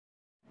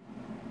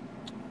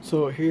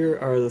So here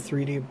are the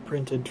 3D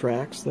printed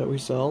tracks that we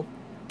sell.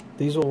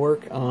 These will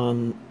work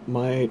on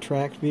my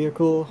tracked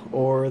vehicle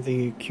or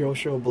the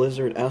Kyosho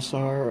Blizzard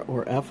SR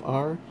or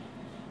FR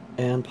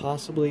and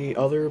possibly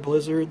other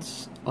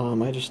Blizzards.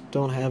 I just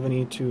don't have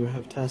any to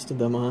have tested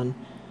them on.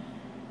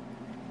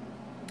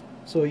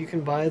 So you can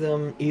buy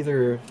them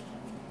either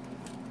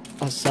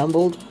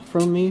assembled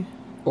from me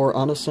or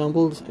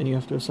unassembled, and you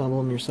have to assemble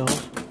them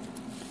yourself.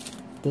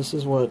 This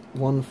is what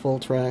one full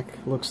track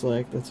looks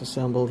like that's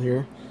assembled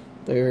here.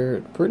 They're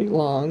pretty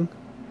long,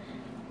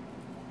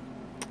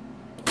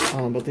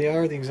 but they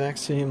are the exact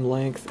same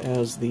length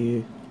as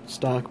the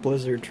stock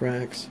Blizzard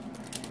tracks.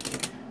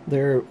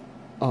 They're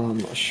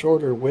a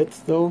shorter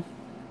width though.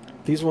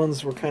 These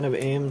ones were kind of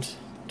aimed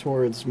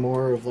towards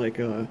more of like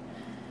a,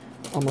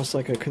 almost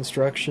like a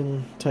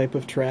construction type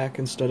of track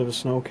instead of a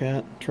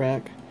snowcat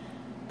track.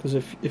 Because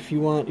if you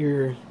want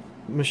your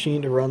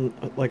machine to run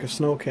like a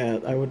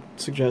snowcat, I would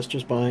suggest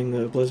just buying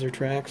the Blizzard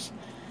tracks.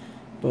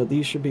 But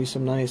these should be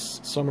some nice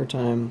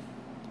summertime,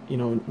 you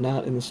know,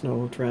 not in the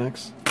snow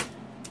tracks.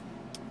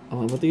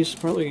 But these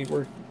probably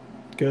work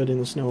good in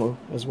the snow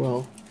as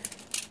well.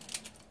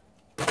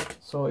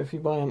 So if you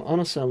buy them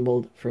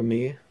unassembled from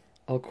me,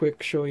 I'll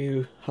quick show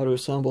you how to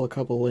assemble a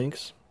couple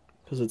links,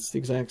 because it's the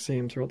exact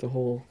same throughout the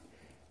whole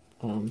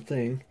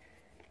thing.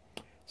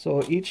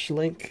 So each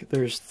link,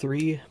 there's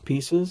 3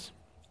 pieces.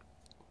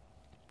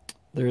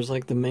 There's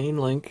like the main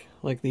link,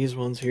 like these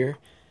ones here,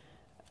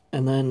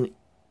 and then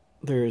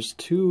there's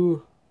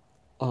 2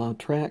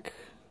 track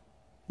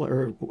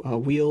or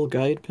wheel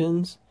guide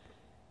pins.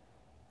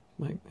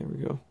 There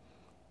we go.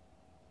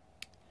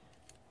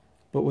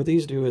 But what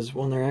these do is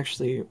when they're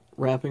actually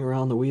wrapping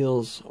around the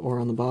wheels or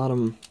on the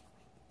bottom,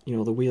 you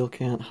know, the wheel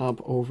can't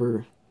hop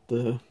over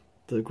the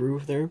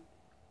groove there.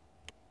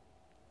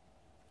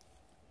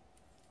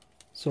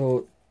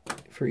 So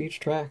for each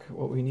track,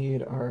 what we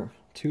need are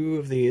 2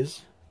 of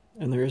these,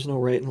 and there is no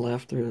right and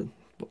left. There's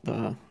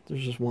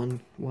just one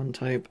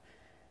type.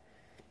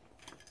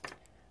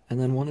 And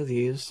then 1 of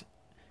these,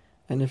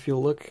 and if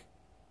you'll look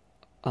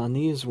on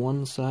these,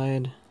 one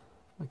side,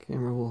 my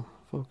camera will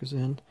focus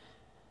in,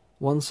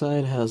 one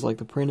side has like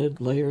the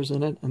printed layers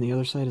in it, and the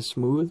other side is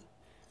smooth.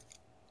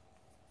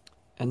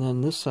 And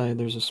then this side,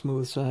 there's a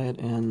smooth side,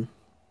 and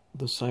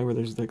the side where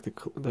there's like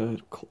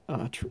the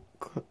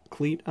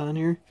cleat on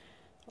here,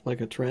 like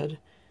a tread.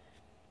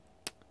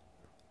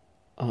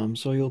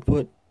 So you'll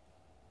put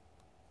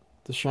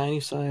the shiny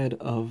side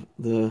of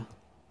the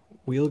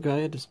wheel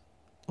guide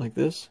like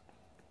this,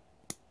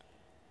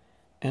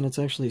 and it's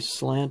actually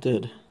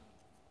slanted.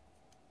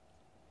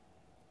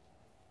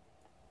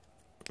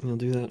 And you'll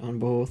do that on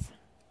both.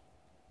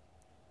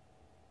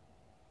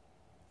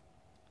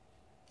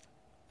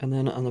 And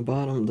then on the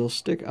bottom, they'll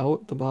stick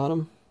out the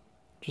bottom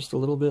just a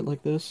little bit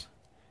like this.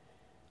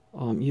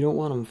 You don't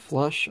want them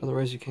flush,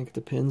 otherwise you can't get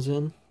the pins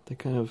in.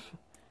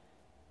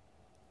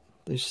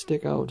 They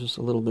stick out just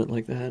a little bit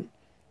like that.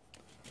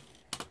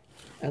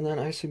 And then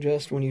I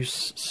suggest when you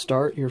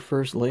start your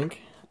first link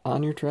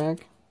on your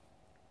track,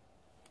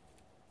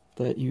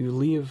 that you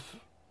leave,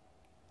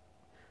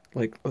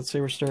 like, let's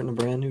say we're starting a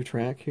brand new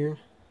track here.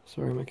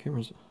 Sorry, my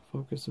camera's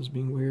focus is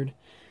being weird.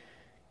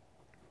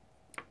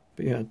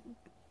 But yeah,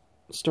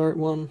 start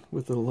one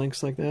with the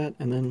links like that,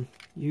 and then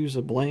use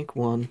a blank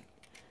one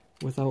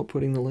without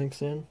putting the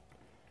links in.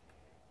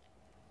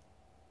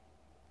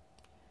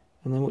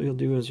 And then what you'll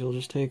do is you'll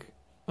just take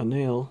a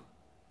nail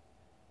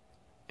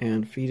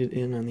and feed it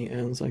in on the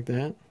ends like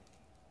that.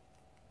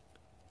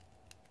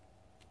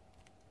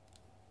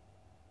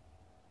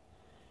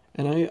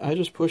 And I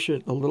just push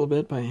it a little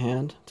bit by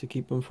hand to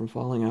keep them from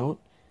falling out.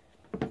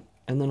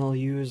 And then I'll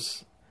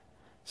use,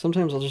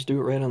 sometimes I'll just do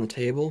it right on the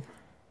table.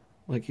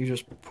 Like you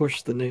just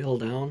push the nail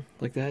down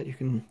like that. You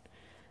can,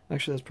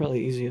 actually that's probably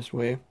the easiest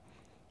way, if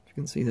you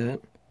can see that.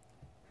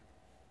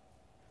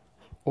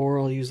 Or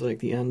I'll use like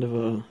the end of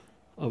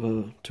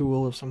a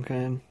tool of some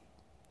kind.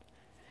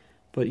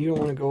 But you don't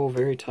want to go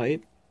very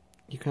tight.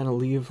 You kind of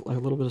leave like a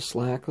little bit of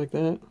slack like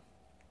that,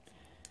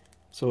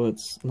 so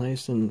it's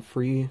nice and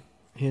free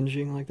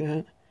hinging like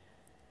that.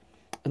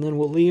 And then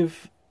we'll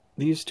leave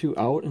these 2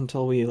 out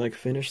until we like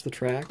finish the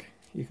track.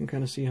 You can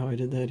kind of see how I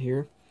did that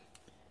here.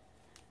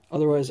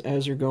 Otherwise,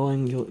 as you're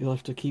going, you'll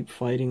have to keep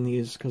fighting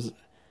these, because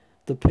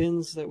the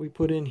pins that we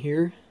put in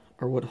here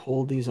are what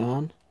hold these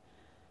on.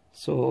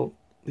 So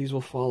these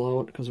will fall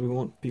out because we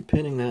won't be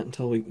pinning that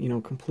until we, you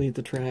know, complete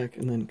the track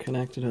and then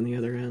connect it on the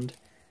other end.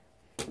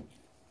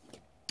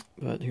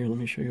 But here, let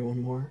me show you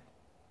one more.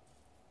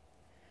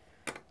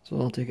 So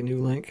I'll take a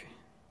new link.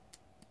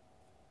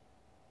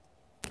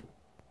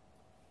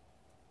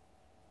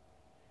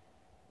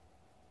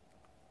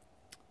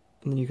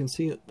 And then you can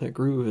see that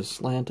groove is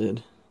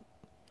slanted.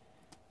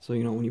 So,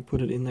 you know, when you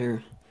put it in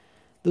there,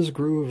 this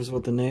groove is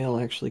what the nail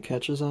actually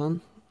catches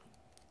on.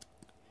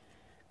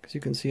 Because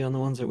you can see on the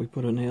ones that we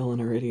put a nail in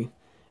already,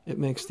 it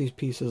makes these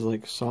pieces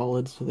like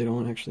solid so they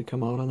don't actually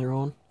come out on their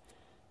own.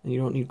 And you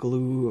don't need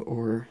glue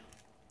or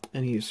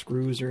any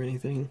screws or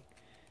anything.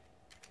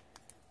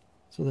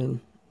 So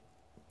then,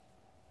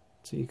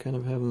 so you kind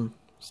of have them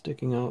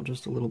sticking out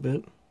just a little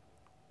bit.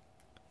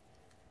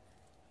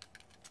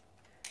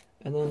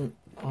 And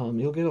then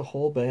you'll get a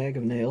whole bag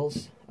of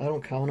nails. I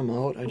don't count them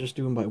out, I just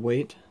do them by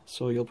weight,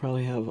 so you'll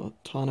probably have a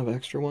ton of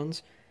extra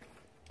ones.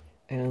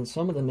 And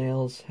some of the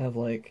nails have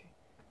like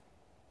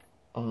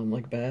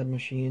bad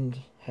machined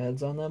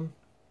heads on them.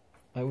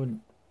 I would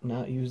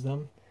not use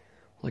them.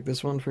 Like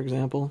this one, for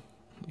example,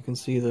 you can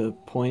see the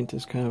point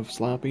is kind of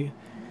sloppy.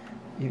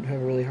 You'd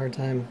have a really hard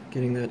time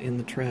getting that in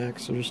the track,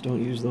 so just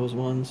don't use those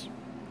ones.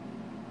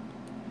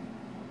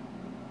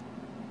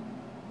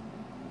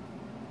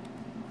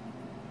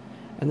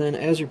 And then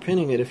as you're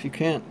pinning it, if you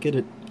can't get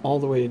it all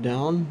the way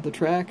down the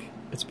track,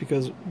 it's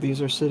because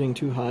these are sitting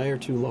too high or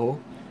too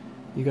low.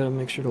 You gotta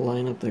make sure to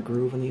line up that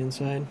groove on the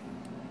inside.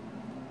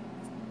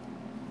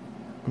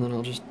 And then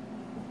I'll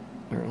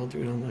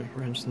do it on the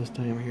wrench this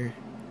time here.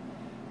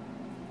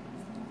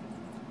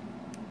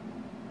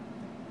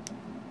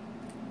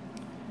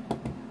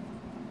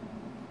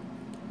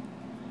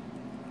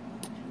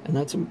 And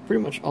that's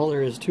pretty much all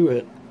there is to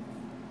it.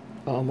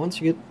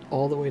 Once you get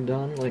all the way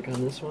done, like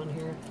on this one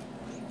here,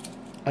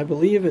 I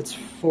believe it's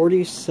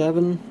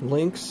 47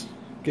 links,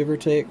 give or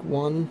take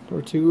 1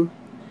 or 2.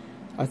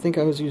 I think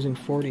I was using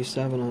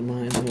 47 on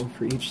mine,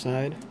 for each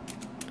side.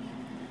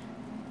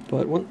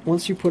 But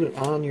once you put it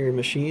on your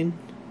machine,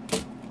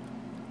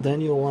 then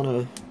you'll want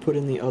to put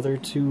in the other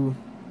 2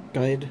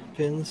 guide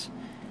pins,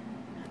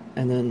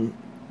 and then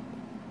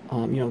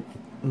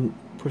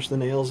push the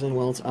nails in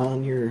while it's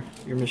on your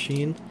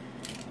machine.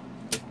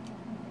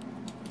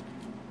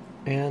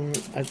 And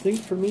I think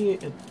for me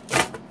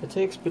it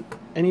takes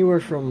anywhere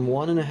from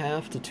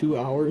 1.5 to 2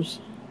 hours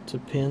to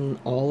pin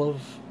all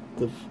of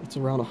it's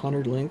around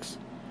 100 links.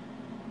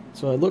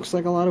 So it looks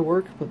like a lot of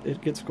work, but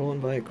it gets going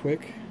by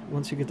quick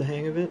once you get the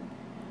hang of it.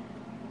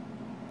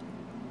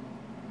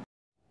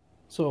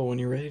 So when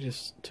you're ready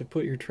to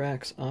put your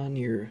tracks on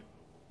your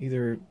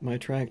either my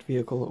tracked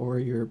vehicle or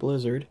your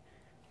Blizzard,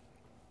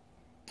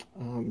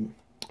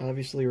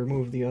 obviously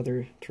remove the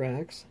other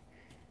tracks,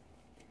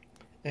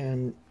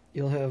 and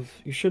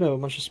you should have a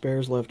bunch of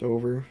spares left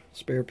over,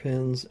 spare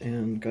pins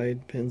and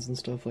guide pins and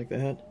stuff like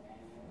that.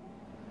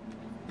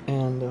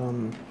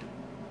 And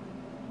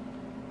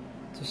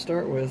to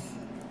start with,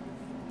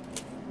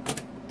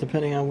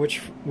 depending on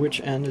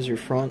which end is your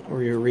front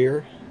or your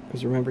rear,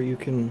 because remember you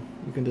can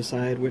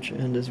decide which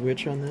end is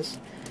which on this.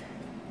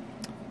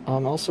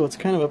 Also, it's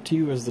kind of up to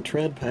you as the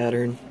tread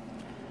pattern.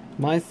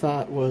 My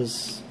thought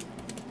was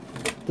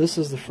this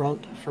is the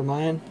front for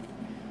mine,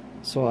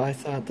 so I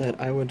thought that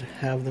I would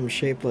have them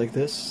shaped like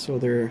this, so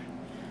they're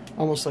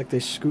almost like they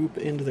scoop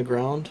into the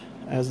ground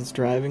as it's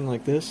driving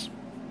like this.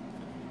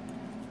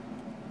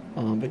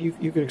 But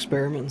you could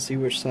experiment and see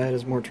which side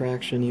has more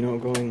traction,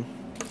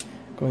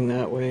 going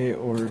that way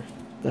or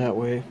that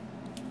way.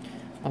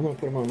 I'm going to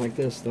put them on like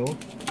this though.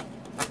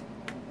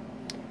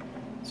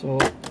 So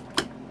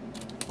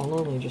I'll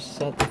normally just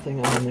set the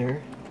thing on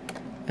there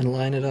and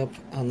line it up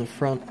on the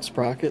front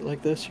sprocket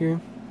like this here.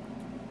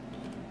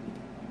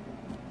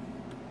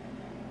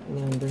 And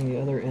then bring the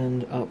other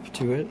end up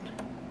to it.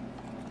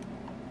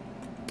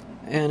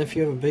 And if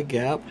you have a big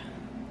gap,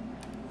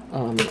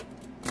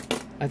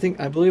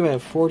 I believe I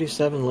have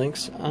 47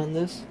 links on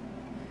this.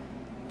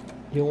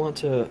 You'll want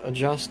to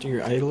adjust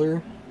your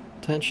idler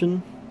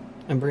tension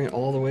and bring it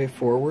all the way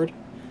forward.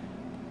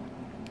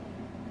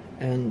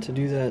 And to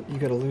do that, you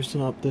got to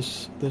loosen up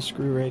this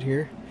screw right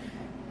here.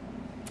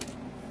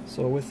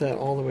 So with that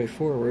all the way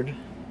forward,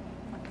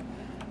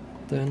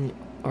 then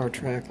our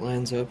track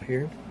lines up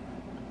here.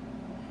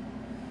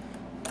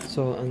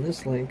 So on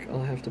this link,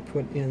 I'll have to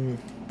put in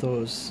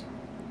those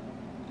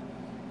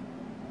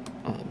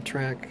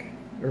track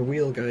or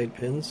wheel guide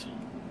pins.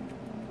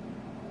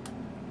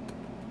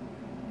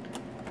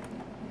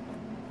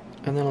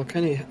 And then I'll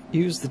kind of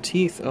use the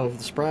teeth of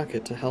the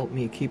sprocket to help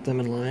me keep them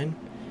in line.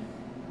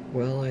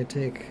 Well, I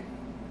take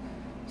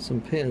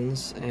some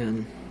pins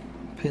and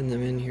pin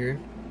them in here.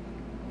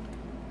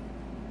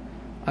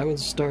 I would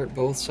start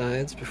both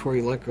sides before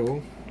you let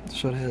go,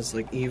 so it has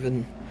like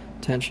even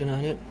tension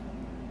on it.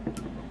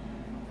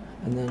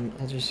 And then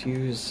I'll just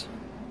use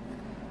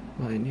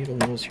my needle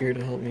nose here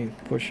to help me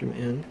push them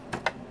in.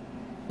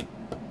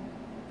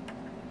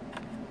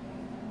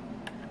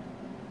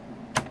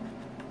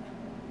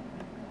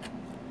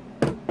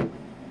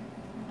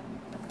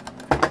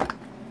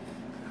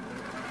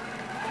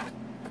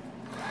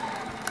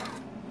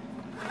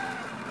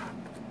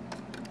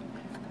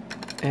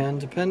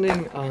 And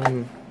depending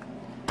on,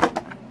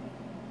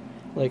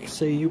 like,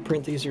 say you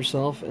print these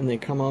yourself and they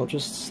come out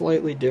just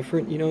slightly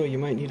different, you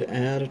might need to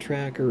add a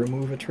track or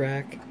remove a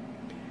track,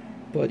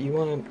 but you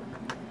want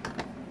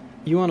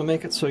to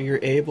make it so you're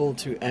able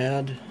to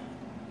add,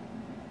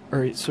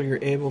 or so you're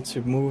able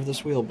to move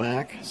this wheel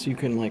back so you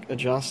can like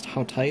adjust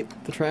how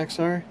tight the tracks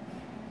are.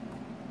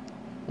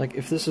 Like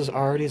if this is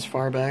already as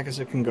far back as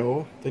it can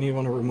go, then you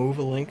want to remove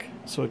a link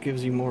so it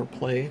gives you more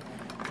play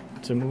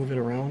to move it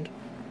around.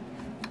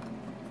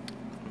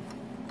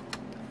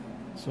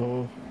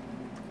 So,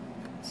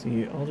 let's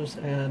see, I'll just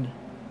add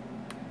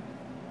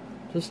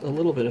just a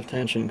little bit of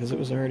tension because it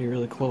was already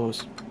really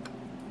close.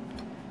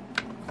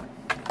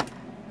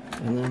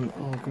 And then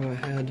I'll go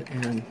ahead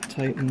and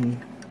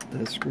tighten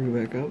that screw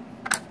back up.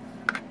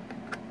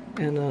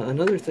 And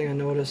another thing I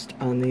noticed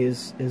on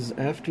these is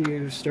after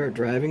you start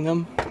driving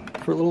them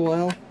for a little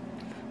while,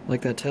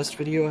 like that test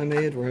video I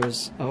made where I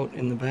was out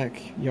in the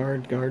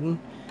backyard garden,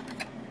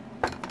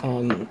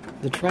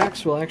 the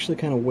tracks will actually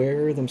kind of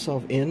wear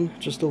themselves in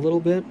just a little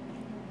bit.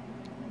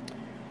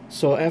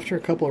 So after a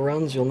couple of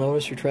runs, you'll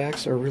notice your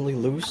tracks are really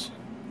loose.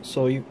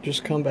 So you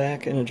just come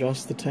back and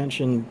adjust the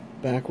tension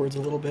backwards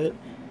a little bit.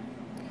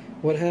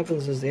 What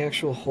happens is the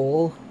actual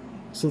hole,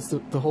 since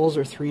the holes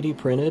are 3D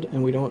printed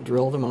and we don't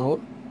drill them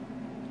out,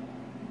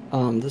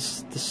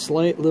 this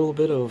slight little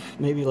bit of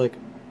maybe like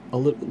a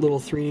little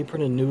 3D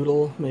printed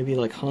noodle, maybe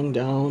like hung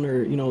down,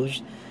 or you know,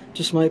 there's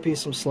just might be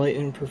some slight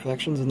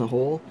imperfections in the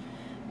hole.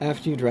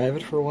 After you drive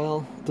it for a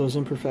while, those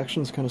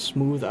imperfections kind of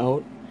smooth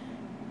out,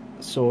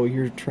 so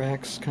your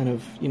tracks kind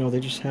of, you know, they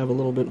just have a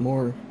little bit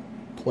more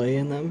play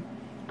in them.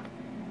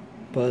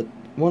 But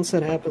once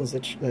that happens,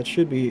 that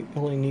should be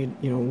only need,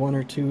 you know, 1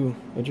 or 2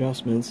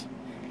 adjustments,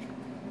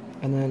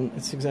 and then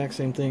it's the exact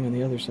same thing on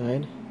the other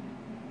side.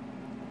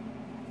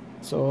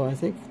 So I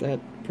think that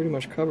pretty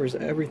much covers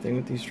everything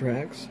with these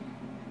tracks.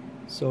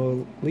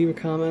 So leave a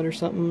comment or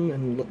something,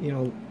 and you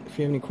know, if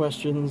you have any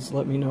questions,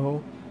 let me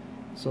know.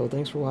 So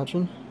thanks for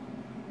watching.